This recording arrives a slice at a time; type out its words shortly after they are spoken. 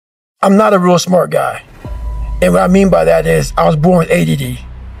I'm not a real smart guy. And what I mean by that is I was born with ADD,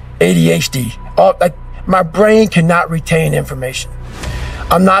 ADHD. My brain cannot retain information.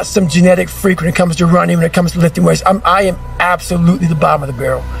 I'm not some genetic freak when it comes to running, when it comes to lifting weights. I am absolutely the bottom of the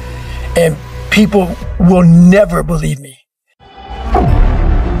barrel. And people will never believe me.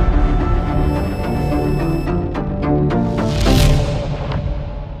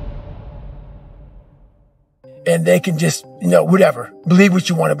 And they can just, whatever, believe what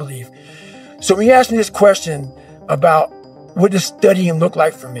you want to believe. So when you ask me this question about what does studying look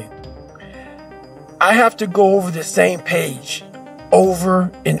like for me, I have to go over the same page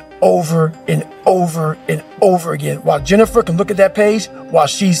over and over and over and over again. While Jennifer can look at that page while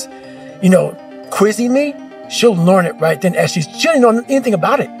she's, quizzing me, she'll learn it right then as she doesn't know anything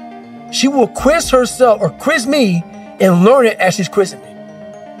about it. She will quiz herself or quiz me and learn it as she's quizzing me.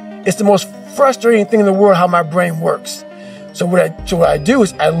 It's the most frustrating thing in the world how my brain works. So what I do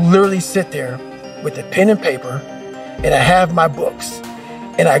is I literally sit there with a pen and paper and I have my books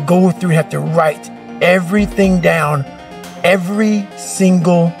and I go through and have to write everything down every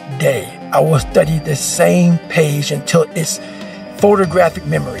single day. I will study the same page until it's photographic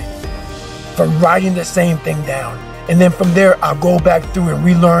memory from writing the same thing down. And then from there, I'll go back through and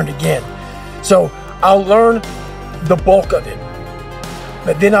relearn again. So I'll learn the bulk of it,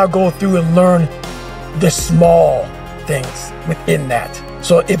 but then I'll go through and learn the small things within that.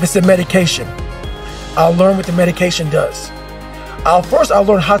 So if it's a medication, I'll learn what the medication does. I'll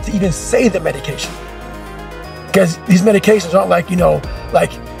learn how to even say the medication. Because these medications aren't like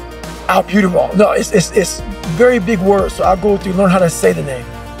albuterol. No, it's very big words. So I'll go through, learn how to say the name.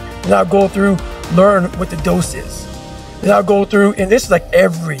 And I'll go through, learn what the dose is. Then I'll go through, and this is like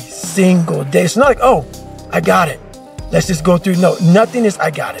every single day. It's not like, oh, I got it. Let's just go through. No, nothing is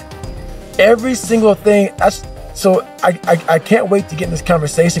I got it. Every single thing. So I can't wait to get in this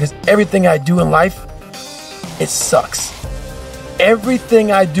conversation because everything I do in life, it sucks.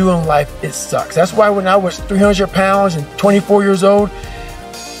 Everything I do in life, it sucks. That's why when I was 300 pounds and 24 years old,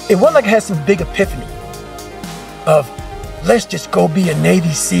 it wasn't like I had some big epiphany of let's just go be a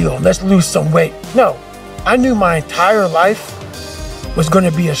Navy SEAL, let's lose some weight. No, I knew my entire life was going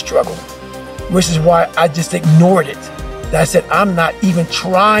to be a struggle, which is why I just ignored it. And I said, I'm not even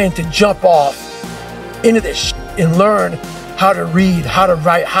trying to jump off into this and learn how to read, how to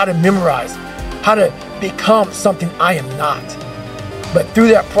write, how to memorize, how to become something I am not. But through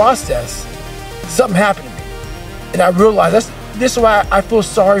that process, something happened to me. And I realized this is why I feel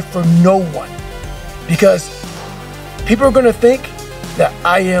sorry for no one. Because people are going to think that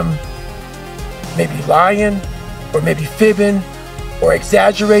I am maybe lying or maybe fibbing or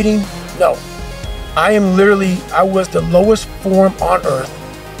exaggerating. No, I was the lowest form on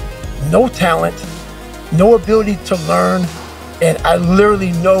earth. No talent, no ability to learn. And I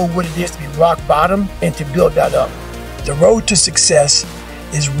literally know what it is to be rock bottom and to build that up. The road to success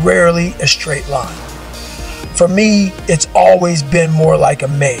is rarely a straight line. For me, it's always been more like a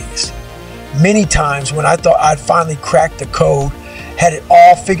maze. Many times when I thought I'd finally cracked the code, had it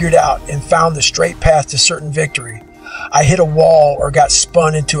all figured out and found the straight path to certain victory, I hit a wall or got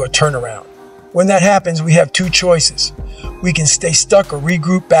spun into a turnaround. When that happens, we have two choices. We can stay stuck or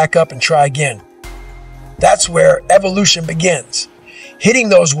regroup back up and try again. That's where evolution begins. Hitting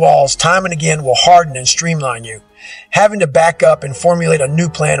those walls time and again will harden and streamline you. Having to back up and formulate a new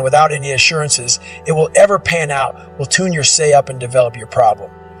plan without any assurances it will ever pan out will tune your say up and develop your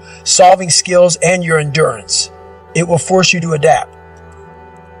problem, solving skills and your endurance. It will force you to adapt.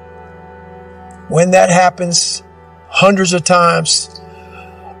 When that happens, hundreds of times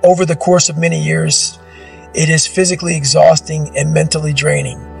over the course of many years, it is physically exhausting and mentally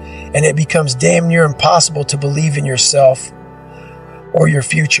draining, and it becomes damn near impossible to believe in yourself or your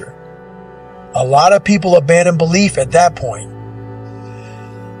future. A lot of people abandon belief at that point.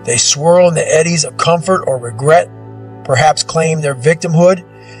 They swirl in the eddies of comfort or regret, perhaps claim their victimhood,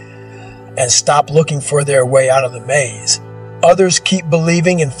 and stop looking for their way out of the maze. Others keep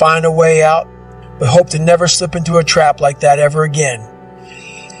believing and find a way out, but hope to never slip into a trap like that ever again.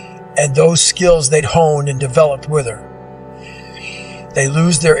 And those skills they'd honed and developed wither. They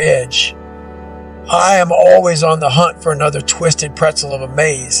lose their edge. I am always on the hunt for another twisted pretzel of a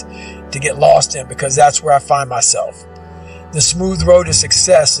maze to get lost in, because that's where I find myself. The smooth road to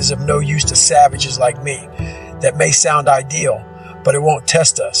success is of no use to savages like me. That may sound ideal, but it won't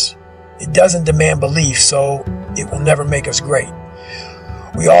test us. It doesn't demand belief, so it will never make us great.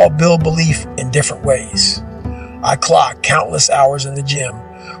 We all build belief in different ways. I clock countless hours in the gym,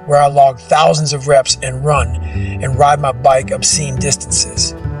 where I log thousands of reps and run and ride my bike obscene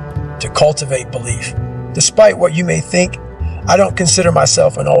distances to cultivate belief. Despite what you may think, I don't consider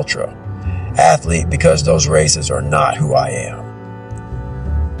myself an ultra athlete because those races are not who I am.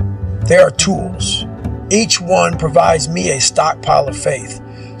 They are tools. Each one provides me a stockpile of faith.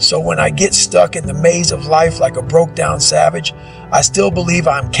 So when I get stuck in the maze of life like a broke down savage, I still believe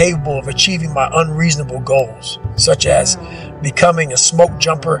I'm capable of achieving my unreasonable goals, such as becoming a smoke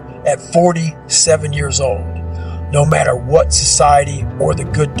jumper at 47 years old, no matter what society or the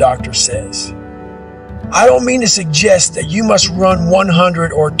good doctor says. I don't mean to suggest that you must run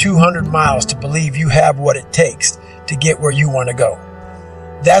 100 or 200 miles to believe you have what it takes to get where you want to go.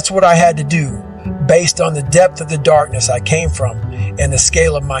 That's what I had to do based on the depth of the darkness I came from and the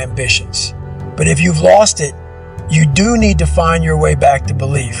scale of my ambitions. But if you've lost it, you do need to find your way back to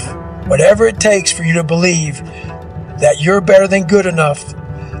belief. Whatever it takes for you to believe that you're better than good enough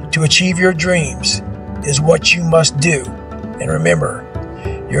to achieve your dreams is what you must do. And remember,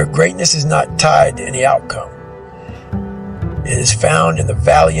 your greatness is not tied to any outcome. It is found in the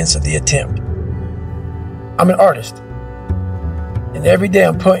valiance of the attempt. I'm an artist, and every day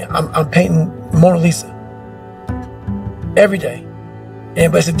I'm painting Mona Lisa. Every day,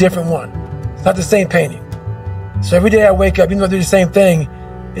 but it's a different one. It's not the same painting. So every day I wake up, even though I do the same thing,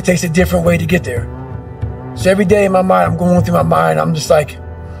 it takes a different way to get there. So every day in my mind, I'm going through my mind. I'm just like,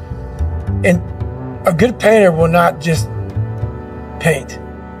 and a good painter will not just paint.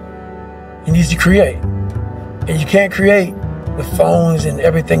 He needs to create. And you can't create the phones and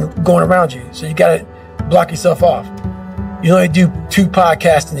everything going around you. So you got to block yourself off. You only do 2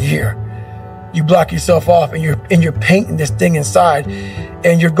 podcasts in a year. You block yourself off and you're painting this thing inside,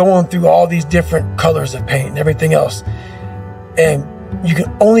 and you're going through all these different colors of paint and everything else. And you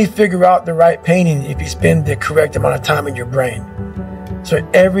can only figure out the right painting if you spend the correct amount of time in your brain. So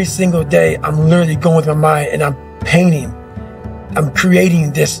every single day, I'm literally going through my mind and I'm painting. I'm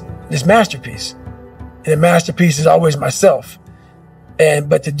creating this masterpiece. And the masterpiece is always myself.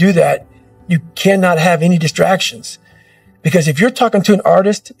 But to do that, you cannot have any distractions. Because if you're talking to an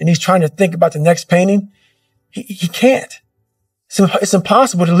artist and he's trying to think about the next painting, he can't. So it's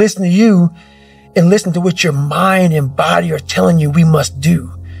impossible to listen to you and listen to what your mind and body are telling you we must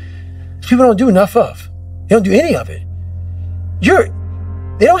do. People don't do enough of. They don't do any of it.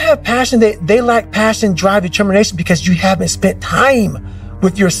 They don't have passion. They lack passion, drive, determination because you haven't spent time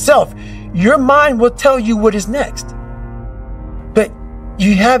with yourself. Your mind will tell you what is next. But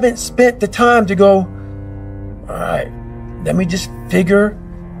you haven't spent the time to go, all right, let me just figure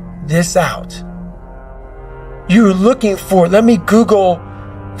this out. You're looking for, let me Google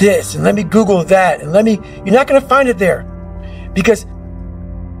this and let me Google that and you're not going to find it there because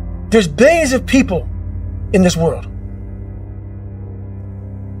there's billions of people in this world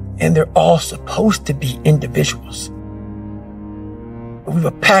and they're all supposed to be individuals. We have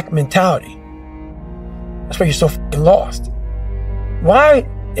a pack mentality. That's why you're so fucking lost. Why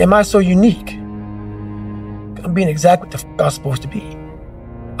am I so unique? I'm being exactly what the fuck I was supposed to be.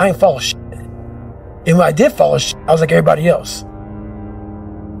 I ain't follow shit. And when I did follow shit, I was like everybody else.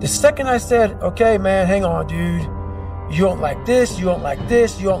 The second I said, okay, man, hang on, dude. You don't like this, you don't like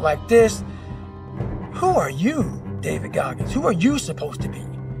this, you don't like this. Who are you, David Goggins? Who are you supposed to be?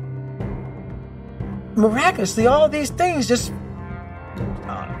 Miraculously, all these things just,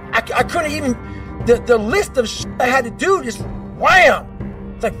 I couldn't even, the list of shit I had to do just wham.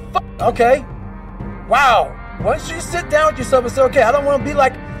 It's like, fuck, okay. Wow. Once you sit down with yourself and say, okay, I don't want to be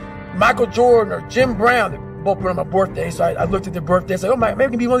like Michael Jordan or Jim Brown. They both were on my birthday, so I looked at their birthdays. Like, oh, maybe I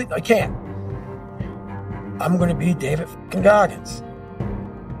can be one of these. I can't. I'm going to be David fucking Goggins.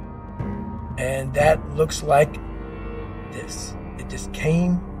 And that looks like this. It just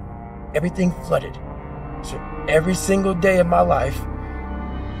came, everything flooded. So every single day of my life,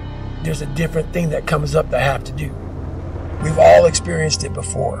 there's a different thing that comes up that I have to do. We've all experienced it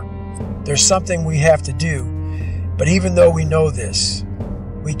before. There's something we have to do, but even though we know this,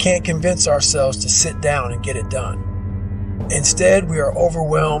 we can't convince ourselves to sit down and get it done. Instead, we are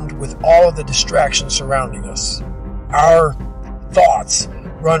overwhelmed with all of the distractions surrounding us. Our thoughts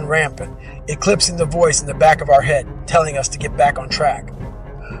run rampant, eclipsing the voice in the back of our head, telling us to get back on track.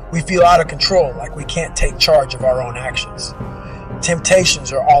 We feel out of control, like we can't take charge of our own actions.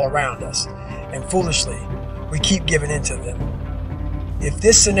 Temptations are all around us, and foolishly, we keep giving in to them. If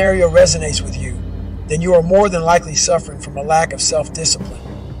this scenario resonates with you, then you are more than likely suffering from a lack of self-discipline.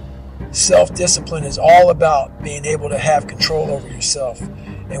 Self-discipline is all about being able to have control over yourself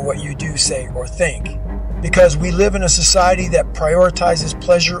and what you do, say, or think. Because we live in a society that prioritizes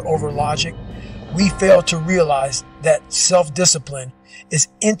pleasure over logic, we fail to realize that self-discipline is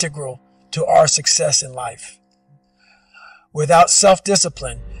integral to our success in life. Without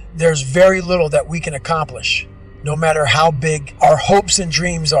self-discipline, there's very little that we can accomplish. No matter how big our hopes and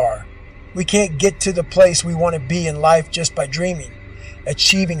dreams are, we can't get to the place we want to be in life just by dreaming.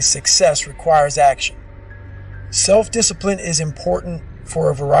 Achieving success requires action. Self-discipline is important for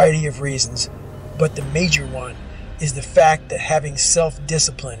a variety of reasons, but the major one is the fact that having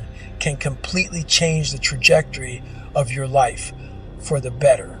self-discipline can completely change the trajectory of your life for the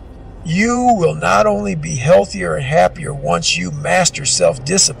better. You will not only be healthier and happier once you master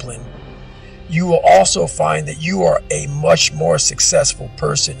self-discipline, you will also find that you are a much more successful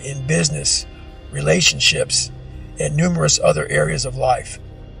person in business, relationships, and numerous other areas of life.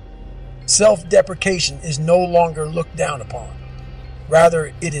 Self-deprecation is no longer looked down upon.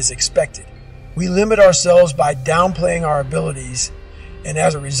 Rather, it is expected. We limit ourselves by downplaying our abilities, and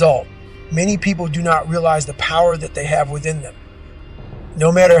as a result, many people do not realize the power that they have within them.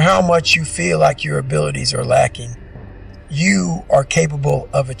 No matter how much you feel like your abilities are lacking, you are capable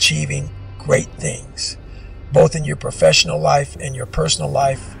of achieving great things, both in your professional life and your personal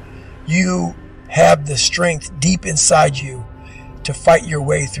life. You have the strength deep inside you to fight your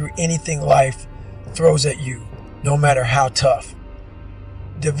way through anything life throws at you, no matter how tough.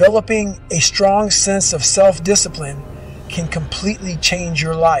 Developing a strong sense of self-discipline can completely change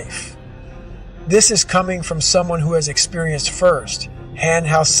your life. This is coming from someone who has experienced firsthand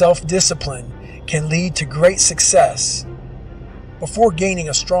how self-discipline can lead to great success. Before gaining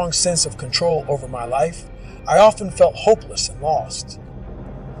a strong sense of control over my life, I often felt hopeless and lost.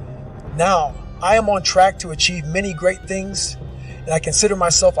 Now, I am on track to achieve many great things, and I consider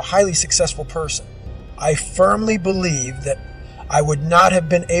myself a highly successful person. I firmly believe that I would not have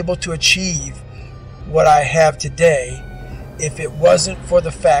been able to achieve what I have today if it wasn't for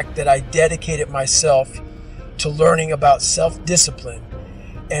the fact that I dedicated myself to learning about self-discipline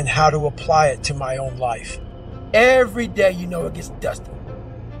and how to apply it to my own life. Every day it gets dusty.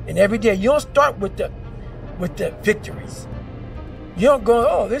 And every day you don't start with the victories. You don't go,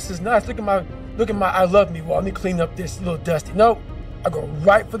 oh, this is nice. Look at my I love me wall. Let me clean up this little dusty. No, I go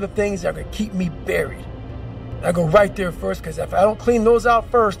right for the things that are going to keep me buried. I go right there first, because if I don't clean those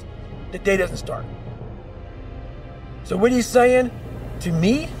out first, the day doesn't start. So what he's saying to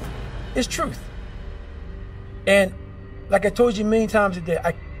me is truth. And like I told you many times today,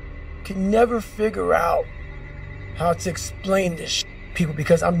 I can never figure out how to explain this people,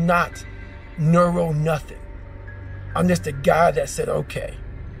 because I'm not neuro nothing. I'm just a guy that said, okay,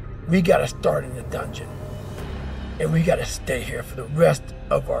 we got to start in the dungeon and we got to stay here for the rest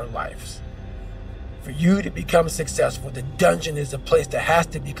of our lives. For you to become successful, the dungeon is a place that has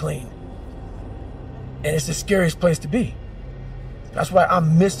to be clean. And it's the scariest place to be. That's why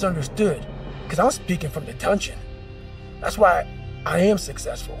I'm misunderstood, because I'm speaking from the dungeon. That's why I am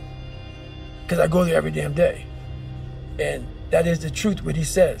successful, because I go there every damn day. And that is the truth, what he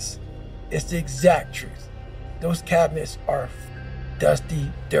says. It's the exact truth. Those cabinets are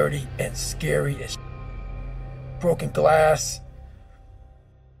dusty, dirty, and scary as broken glass,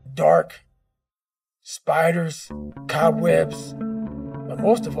 dark, spiders, cobwebs, but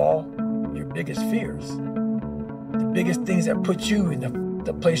most of all, your biggest fears. The biggest things that put you in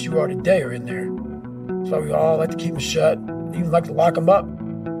the place you are today are in there. That's why we all like to keep them shut, even like to lock them up,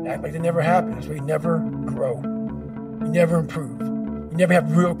 act like they never happened. That's why you never grow. You never improve. You never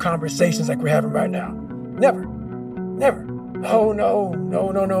have real conversations like we're having right now. Never. Never. Oh, no.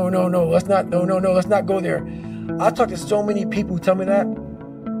 Let's not go there. I talk to so many people who tell me that.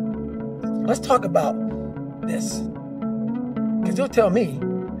 Let's talk about this. Because they'll tell me,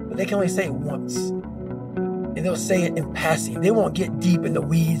 but they can only say it once. And they'll say it in passing. They won't get deep in the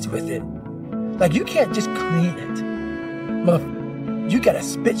weeds with it. Like, you can't just clean it. Motherfucker. You gotta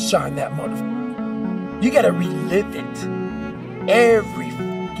spit shine that motherfucker. You gotta relive it. Every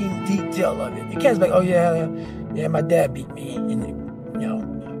fucking detail of it. You can't just be like, oh yeah, my dad beat me. And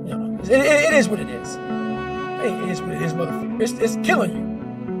it is what it is. It is what it is, motherfucker. It's killing you.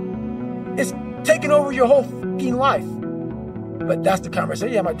 It's taking over your whole fucking life. But that's the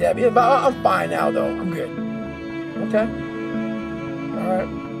conversation. Yeah, my dad. Yeah, but I'm fine now, though. I'm good. Okay. All right.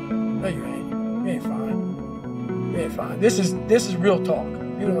 No, you ain't. You ain't fine. You ain't fine. This is real talk.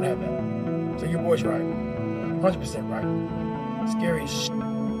 You don't have that. So your boy's right. 100% right. Scary as shit.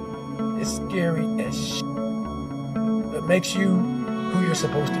 It's scary as shit. It makes you who you're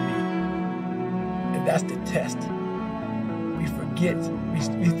supposed to be. And that's the test. We forget.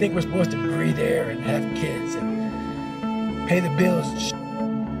 We think we're supposed to breathe air and have kids and pay the bills and shit.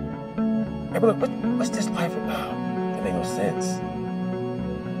 What's this life about? That makes no sense.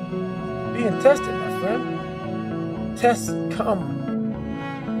 Being tested, my friend. Tests come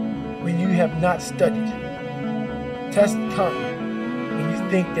when you have not studied. Tests come when you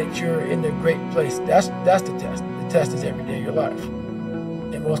think that you're in a great place. That's the test. The test is every day of your life.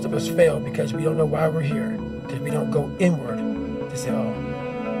 And most of us fail because we don't know why we're here. Because we don't go inward to say, oh,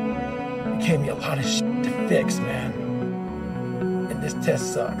 it gave me a lot of shit to fix, man. And this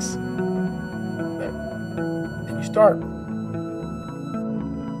test sucks. But then you start.